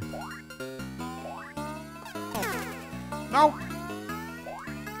 No!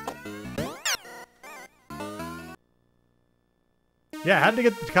 Yeah, I had to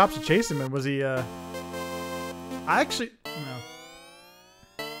get the cops to chase him, and was he, I actually... No.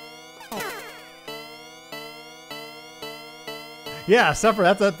 Yeah, suffer.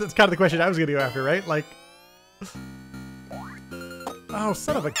 That's kind of the question I was going to go after, right? Like... Oh,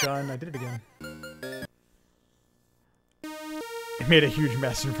 son of a gun. I did it again. It made a huge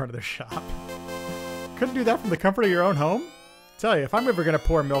mess in front of their shop. Couldn't do that from the comfort of your own home? Tell you, if I'm ever going to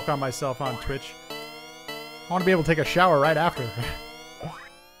pour milk on myself on Twitch, I want to be able to take a shower right after.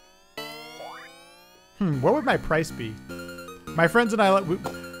 What would my price be? My friends and I,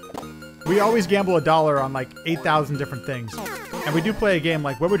 we always gamble $1 on like 8,000 different things. And we do play a game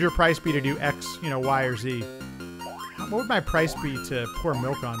like, what would your price be to do X, you know, Y, or Z? What would my price be to pour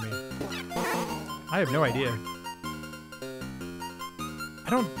milk on me? I have no idea.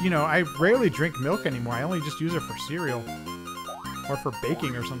 I rarely drink milk anymore. I only just use it for cereal. Or for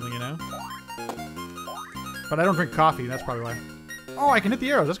baking or something, you know? But I don't drink coffee, that's probably why. Oh, I can hit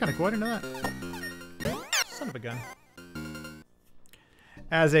the arrows. That's kind of cool. I didn't know that. Son of a gun.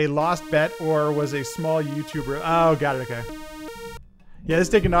 As a lost bet or was a small YouTuber. Oh, got it. Okay. Yeah, this is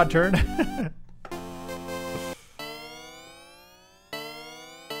taking an odd turn.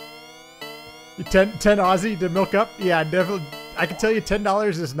 10 Aussie to milk up? Yeah, definitely. I can tell you $10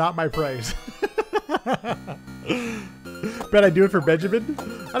 is not my price. Bet I do it for Benjamin?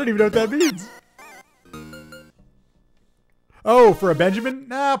 I don't even know what that means. Oh, for a Benjamin?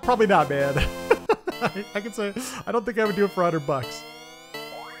 Nah, probably not, man. I can say, I don't think I would do it for $100.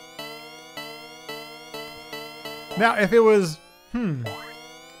 Now, if it was, if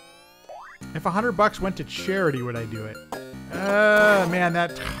 $100 went to charity, would I do it? Man,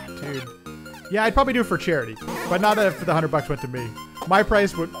 that, dude. Yeah, I'd probably do it for charity, but not if the $100 went to me. My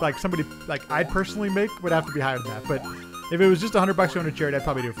price would, like, somebody, like, I'd personally make would have to be higher than that. But if it was just $100 going to charity, I'd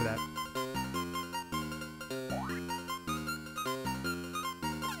probably do it for that.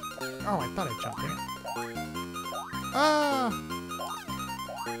 Oh, I thought I jumped in. Ah!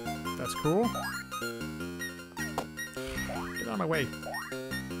 That's cool. Get out of my way.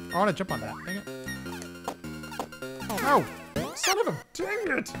 I want to jump on that. Dang it. Oh! Son of a... Dang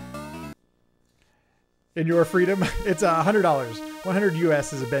it! In your freedom, it's $100. 100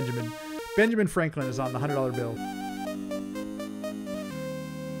 US is a Benjamin. Benjamin Franklin is on the $100 bill.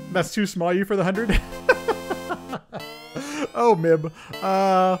 That's too small you for the 100? Oh, Mib.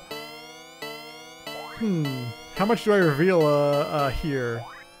 How much do I reveal here?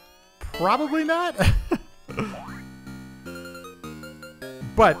 Probably not.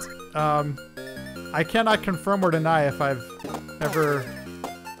 But I cannot confirm or deny if I've ever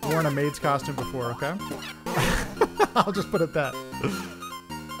worn a maid's costume before, okay? I'll just put it that.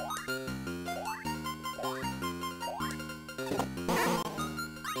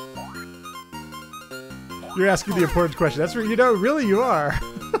 You're asking the important question. That's where, you know, really you are. I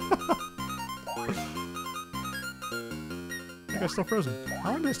think I'm still frozen.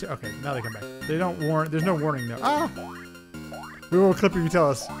 How long did I stay? Okay, now they come back. They don't warn. There's no warning though. Ah! We will clip if you tell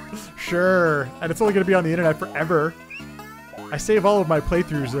us. Sure. And it's only going to be on the internet forever. I save all of my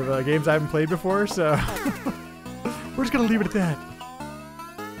playthroughs of games I haven't played before, so we're just going to leave it at that.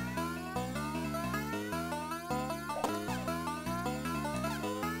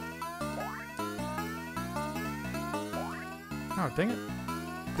 Oh, dang it.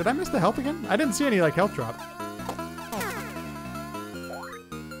 Did I miss the health again? I didn't see any, like, health drop.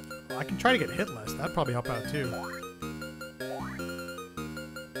 Well, I can try to get hit less. That'd probably help out, too.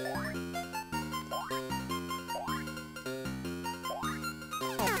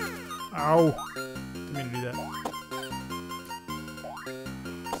 Ow. Didn't mean to do that.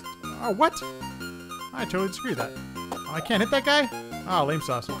 Oh, what? I totally screwed that. Oh, I can't hit that guy? Oh, lame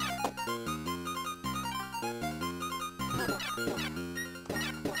sauce.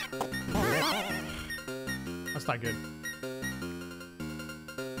 That's not good.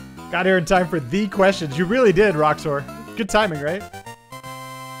 Got here in time for the questions. You really did, Roxor. Good timing, right?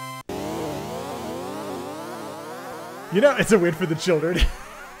 You know, it's a win for the children.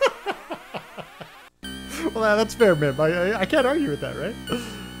 Well, that's fair, Mim. I can't argue with that, right?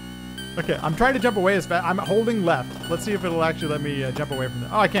 Okay, I'm trying to jump away as fast. I'm holding left. Let's see if it'll actually let me jump away from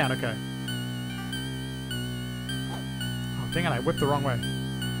that. Oh, I can. Okay. Oh, dang it. I whipped the wrong way.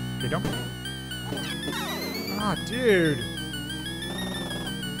 Okay, don't. Ah, dude.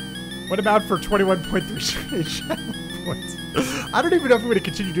 What about for 21.3 channel points? I don't even know if we're going to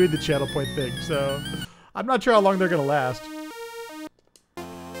continue doing the channel point thing, so I'm not sure how long they're going to last.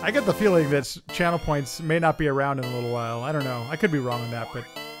 I get the feeling that channel points may not be around in a little while. I don't know. I could be wrong on that, but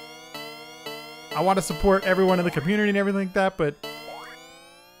I want to support everyone in the community and everything like that, but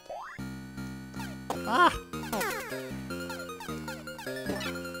ah!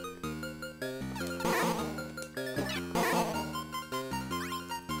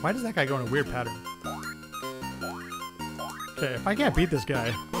 Why does that guy go in a weird pattern? Okay, if I can't beat this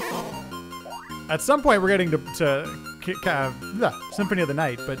guy, at some point we're getting to Symphony of the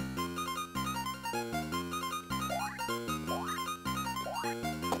Night, but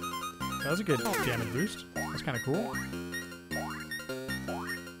that was a good damage boost. That's kind of cool.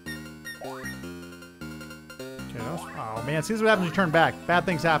 Okay, that was, oh man, see, this is what happens when you turn back. Bad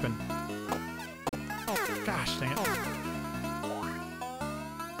things happen. Gosh, dang it.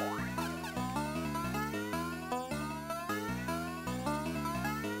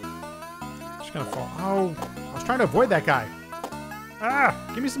 Just gonna fall. Oh, I was trying to avoid that guy. Ah,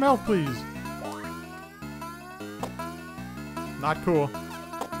 give me some health, please. Not cool.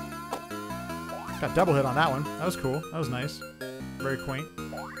 Got double hit on that one. That was cool. That was nice. Very quaint.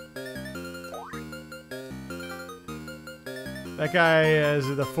 That guy is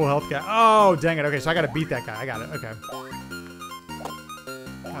the full health guy. Oh, dang it. Okay, so I gotta beat that guy. I got it. Okay.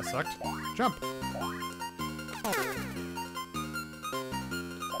 That sucked. Jump.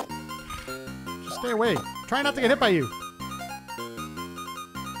 Just stay away. Try not to get hit by you.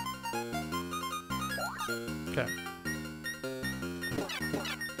 Okay.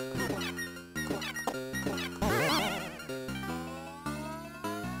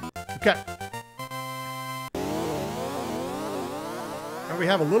 Okay. And we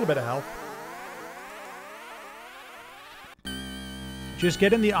have a little bit of health. Just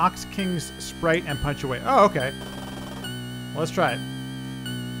get in the Ox King's sprite and punch away. Oh, okay. Well, let's try it.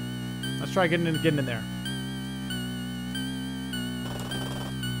 Let's try getting in there.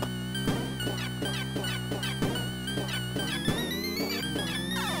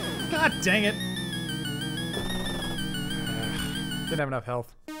 God dang it. Didn't have enough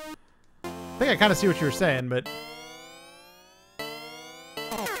health. I think I kind of see what you were saying, but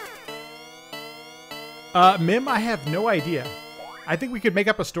Mim, I have no idea. I think we could make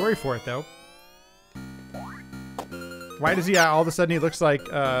up a story for it, though. Why does he all of a sudden he looks like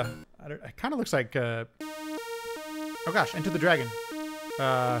it kind of looks like oh gosh, Enter the Dragon.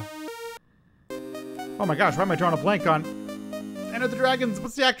 Oh my gosh, why am I drawing a blank on Enter the Dragons?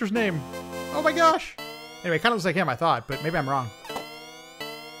 What's the actor's name? Oh my gosh. Anyway, it kind of looks like him, I thought, but maybe I'm wrong.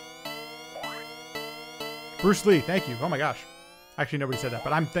 Bruce Lee, thank you. Oh my gosh. Actually, nobody said that,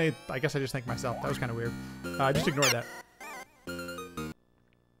 but I guess I just think myself. That was kind of weird. Just ignore that.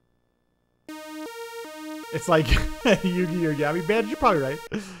 It's like Yugi or Yami Band. You're probably right.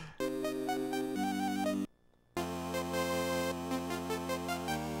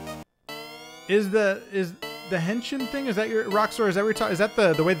 Is the henshin thing? Is that your Roxor? Is that what is that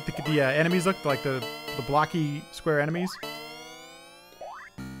the way that the enemies look, like the blocky square enemies?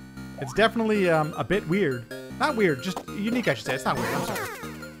 It's definitely a bit weird. Not weird, just unique, I should say. It's not weird. I'm sorry.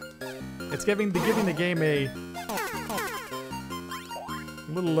 It's giving the game a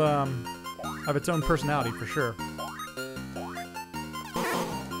little of its own personality for sure.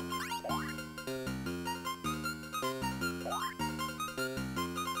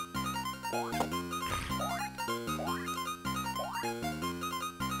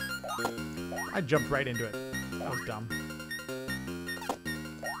 I jumped right into it. That was dumb.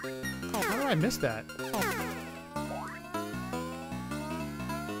 How did I miss that?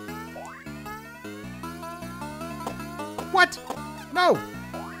 What? No!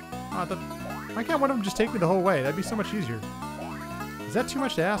 Why can't one of them just take me the whole way? That'd be so much easier. Is that too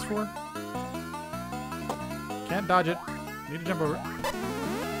much to ask for? Can't dodge it. Need to jump over.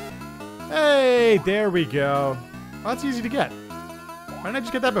 Hey, there we go. Well, that's easy to get. Why didn't I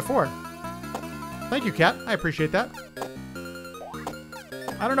just get that before? Thank you, Cat. I appreciate that.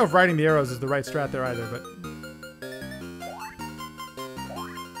 I don't know if riding the arrows is the right strat there either, but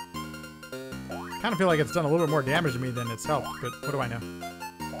kind of feel like it's done a little bit more damage to me than it's helped, but what do I know?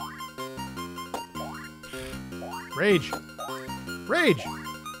 Rage! Rage!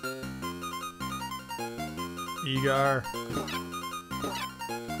 Egar.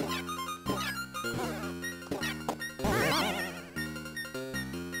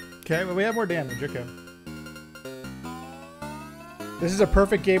 Okay, well, we have more damage. Okay. This is a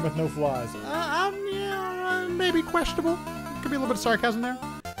perfect game with no flaws. Yeah, maybe questionable. Could be a little bit of sarcasm there.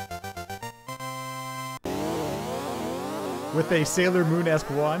 With a Sailor Moon-esque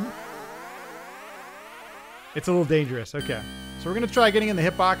one. It's a little dangerous. Okay. So we're going to try getting in the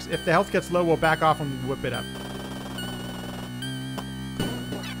hitbox. If the health gets low, we'll back off and whip it up.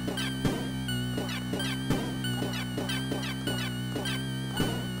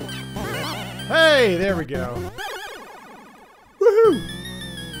 Hey, there we go. Woohoo!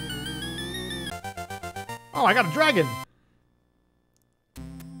 Oh, I got a dragon.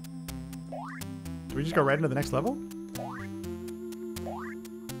 Do we just go right into the next level?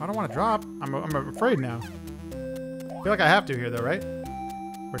 I don't want to drop. I'm afraid now. I feel like I have to here, though, right?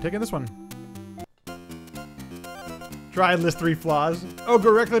 We're taking this one. Try and list 3 flaws. Oh,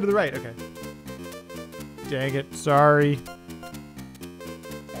 go directly to the right. Okay. Dang it. Sorry.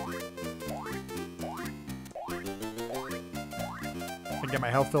 I get my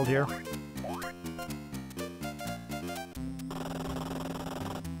health filled here.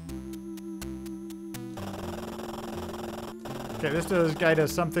 Okay, this guy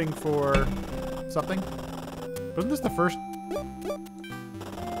does something for something. Wasn't this the first?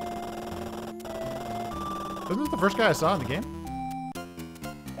 Wasn't this the first guy I saw in the game?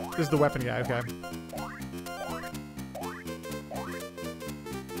 This is the weapon guy, okay.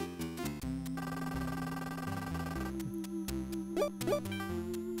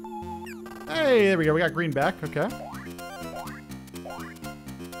 Hey, there we go. We got green back, okay.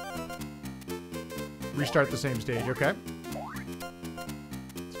 Restart the same stage, okay.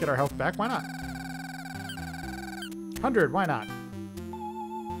 Let's get our health back. Why not? 100, why not?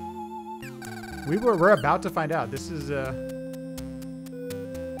 We're about to find out. This is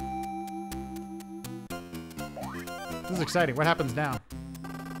exciting. What happens now?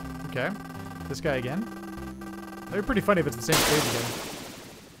 Okay. This guy again. That'd be pretty funny if it's the same stage again.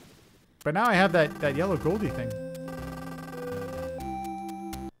 But now I have that yellow Goldie thing.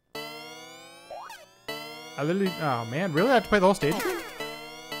 I literally, oh man, really? I have to play the whole stage again?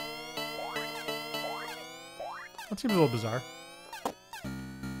 That seems a little bizarre.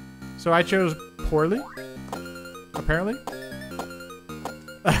 So I chose poorly, apparently.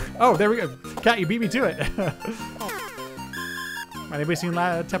 Oh, there we go. Cat, you beat me to it. Anybody seen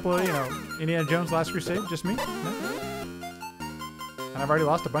Temple, Indiana Jones Last Crusade? Just me? No? And I've already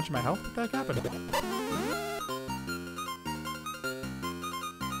lost a bunch of my health? What the heck happened?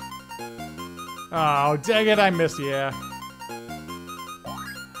 Oh, dang it, I missed, yeah.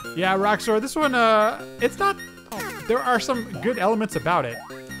 Yeah, Rockstar, this one, it's not... There are some good elements about it.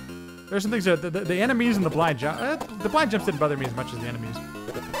 There's some things that the enemies and the blind jump... the blind jumps didn't bother me as much as the enemies.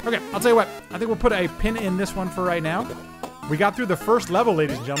 Okay, I'll tell you what. I think we'll put a pin in this one for right now. We got through the first level,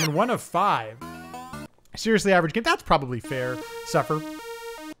 ladies and gentlemen. 1 of 5. Seriously average game. That's probably fair. Suffer.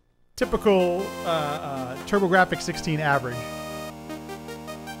 Typical TurboGrafx 16 average.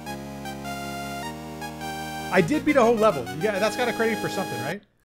 I did beat a whole level. That's got to credit for something, right?